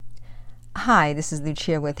Hi, this is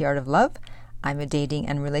Lucia with The Art of Love. I'm a dating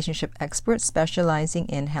and relationship expert specializing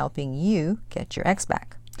in helping you get your ex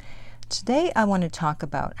back. Today I want to talk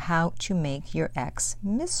about how to make your ex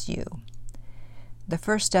miss you. The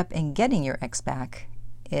first step in getting your ex back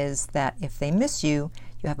is that if they miss you,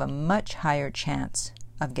 you have a much higher chance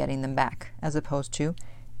of getting them back as opposed to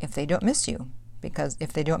if they don't miss you. Because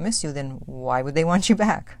if they don't miss you, then why would they want you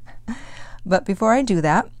back? But before I do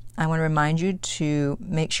that, I want to remind you to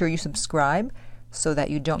make sure you subscribe so that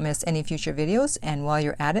you don't miss any future videos, and while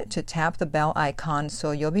you're at it, to tap the bell icon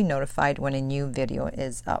so you'll be notified when a new video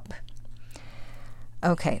is up.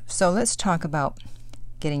 Okay, so let's talk about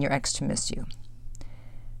getting your ex to miss you.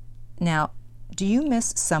 Now, do you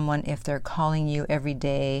miss someone if they're calling you every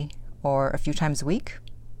day or a few times a week?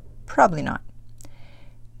 Probably not.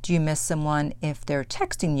 Do you miss someone if they're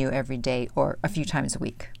texting you every day or a few times a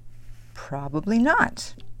week? Probably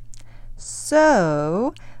not.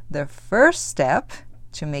 So, the first step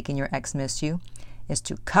to making your ex miss you is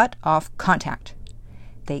to cut off contact.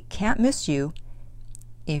 They can't miss you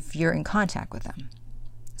if you're in contact with them.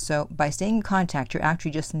 So, by staying in contact, you're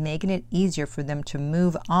actually just making it easier for them to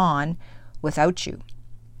move on without you.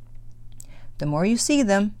 The more you see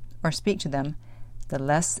them or speak to them, the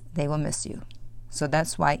less they will miss you. So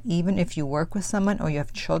that's why even if you work with someone or you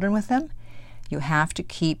have children with them, you have to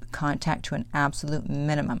keep contact to an absolute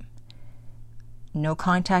minimum. No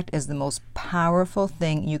contact is the most powerful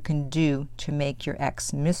thing you can do to make your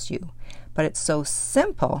ex miss you. But it's so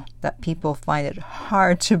simple that people find it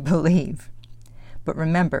hard to believe. But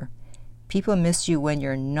remember, people miss you when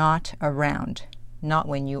you're not around, not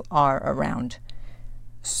when you are around.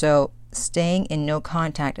 So staying in no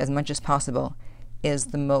contact as much as possible is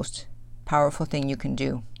the most powerful thing you can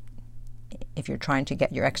do if you're trying to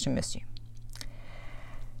get your ex to miss you.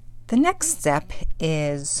 The next step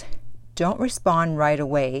is don't respond right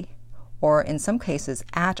away, or in some cases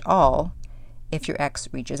at all, if your ex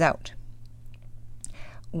reaches out.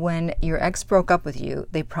 When your ex broke up with you,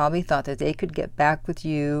 they probably thought that they could get back with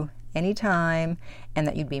you anytime and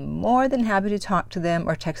that you'd be more than happy to talk to them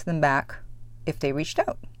or text them back if they reached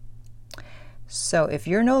out. So if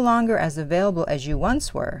you're no longer as available as you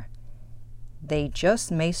once were, they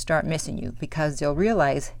just may start missing you because they'll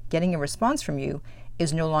realize getting a response from you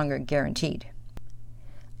is no longer guaranteed.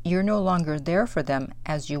 You're no longer there for them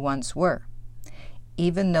as you once were.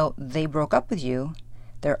 Even though they broke up with you,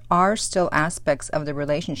 there are still aspects of the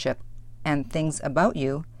relationship and things about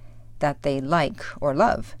you that they like or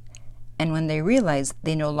love. And when they realize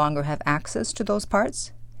they no longer have access to those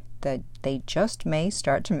parts, that they just may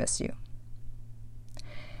start to miss you.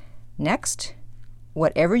 Next,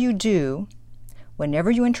 whatever you do, whenever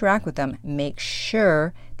you interact with them, make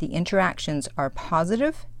sure the interactions are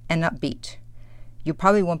positive and upbeat. You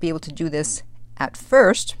probably won't be able to do this at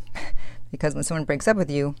first because when someone breaks up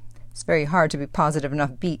with you, it's very hard to be positive and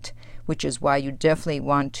upbeat, which is why you definitely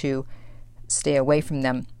want to stay away from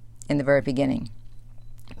them in the very beginning,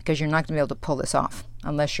 because you're not going to be able to pull this off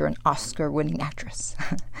unless you're an Oscar-winning actress.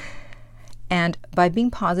 And by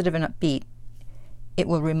being positive and upbeat, it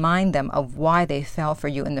will remind them of why they fell for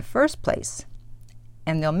you in the first place.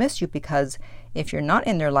 And they'll miss you because if you're not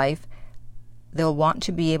in their life, they'll want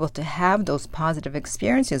to be able to have those positive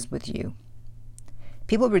experiences with you.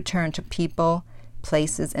 People return to people,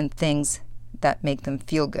 places, and things that make them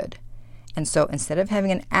feel good. And so instead of having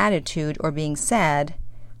an attitude or being sad,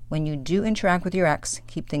 when you do interact with your ex,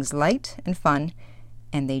 keep things light and fun,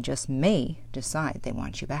 and they just may decide they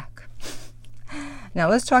want you back. Now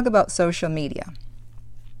let's talk about social media.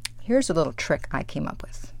 Here's a little trick I came up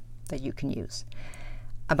with that you can use.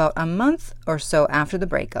 About a month or so after the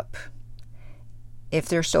breakup, if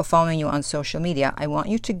they're still following you on social media, I want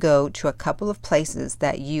you to go to a couple of places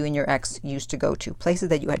that you and your ex used to go to, places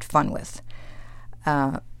that you had fun with.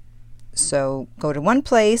 So go to one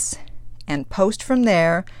place and post from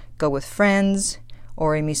there, go with friends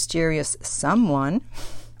or a mysterious someone,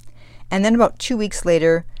 and then about 2 weeks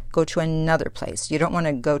later, go to another place. You don't want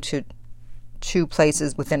to go to 2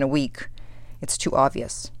 places within a week. It's too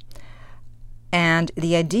obvious. And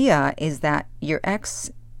the idea is that your ex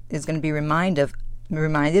is going to be reminded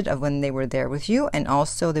of when they were there with you, and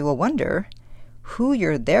also they will wonder who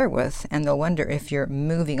you're there with, and they'll wonder if you're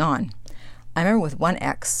moving on. I remember with one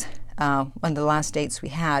ex, one of the last dates we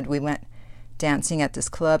had, we went dancing at this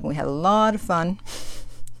club, and we had a lot of fun.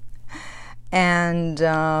 And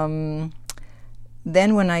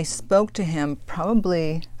then when I spoke to him,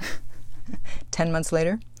 probably 10 months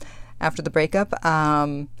later, after the breakup,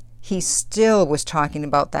 he still was talking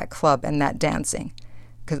about that club and that dancing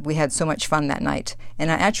because we had so much fun that night.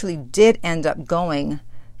 And I actually did end up going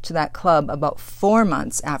to that club about 4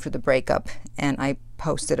 months after the breakup, and I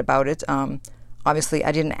posted about it. Obviously,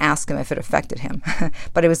 I didn't ask him if it affected him,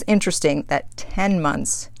 but it was interesting that 10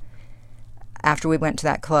 months after we went to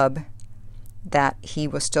that club, that he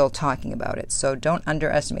was still talking about it. So don't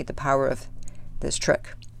underestimate the power of this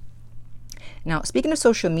trick. Now, speaking of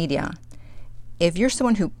social media, if you're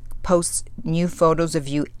someone who posts new photos of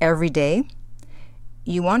you every day,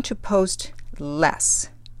 you want to post less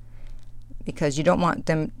because you don't want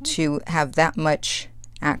them to have that much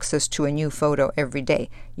access to a new photo every day.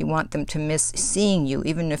 You want them to miss seeing you,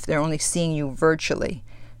 even if they're only seeing you virtually.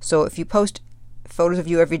 So if you post photos of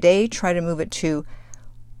you every day, try to move it to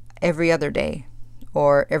every other day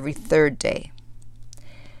or every third day.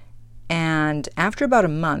 And after about a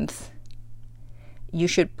month, you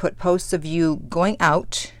should put posts of you going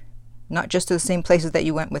out, not just to the same places that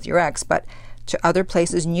you went with your ex, but to other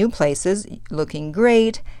places, new places, looking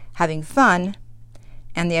great, having fun.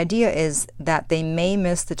 And the idea is that they may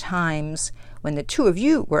miss the times when the two of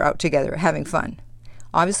you were out together having fun.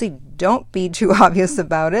 Obviously, don't be too obvious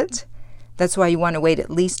about it. That's why you want to wait at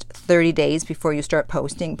least 30 days before you start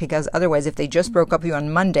posting, because otherwise, if they just broke up with you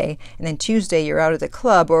on Monday and then Tuesday you're out at the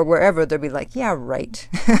club or wherever, they'll be like, yeah, right.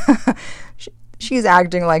 She's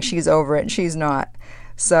acting like she's over it. She's not.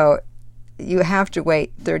 So you have to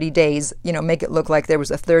wait 30 days, make it look like there was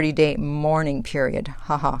a 30-day mourning period.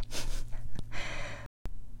 Haha.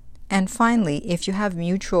 And finally, if you have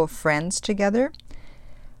mutual friends together,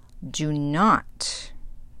 do not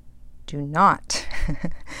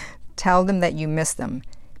tell them that you miss them,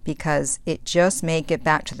 because it just may get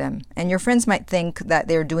back to them. And your friends might think that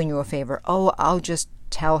they're doing you a favor. Oh, I'll just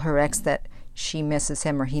tell her ex that she misses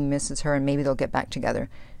him or he misses her, and maybe they'll get back together.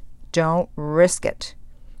 Don't risk it,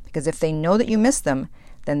 because if they know that you miss them,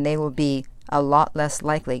 then they will be a lot less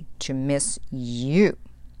likely to miss you.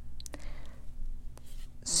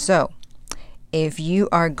 So, if you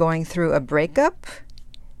are going through a breakup,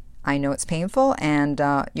 I know it's painful, and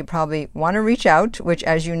you probably want to reach out, which,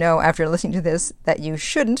 as you know after listening to this, that you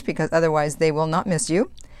shouldn't, because otherwise they will not miss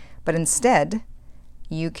you. But instead,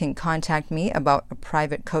 you can contact me about a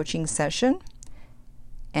private coaching session,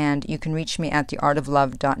 and you can reach me at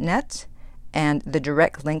theartoflove.net, and the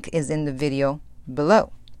direct link is in the video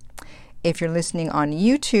below. If you're listening on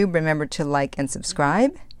YouTube, remember to like and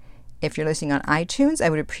subscribe. If you're listening on iTunes, I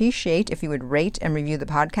would appreciate if you would rate and review the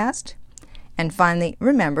podcast. And finally,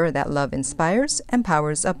 remember that love inspires,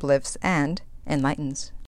 empowers, uplifts, and enlightens.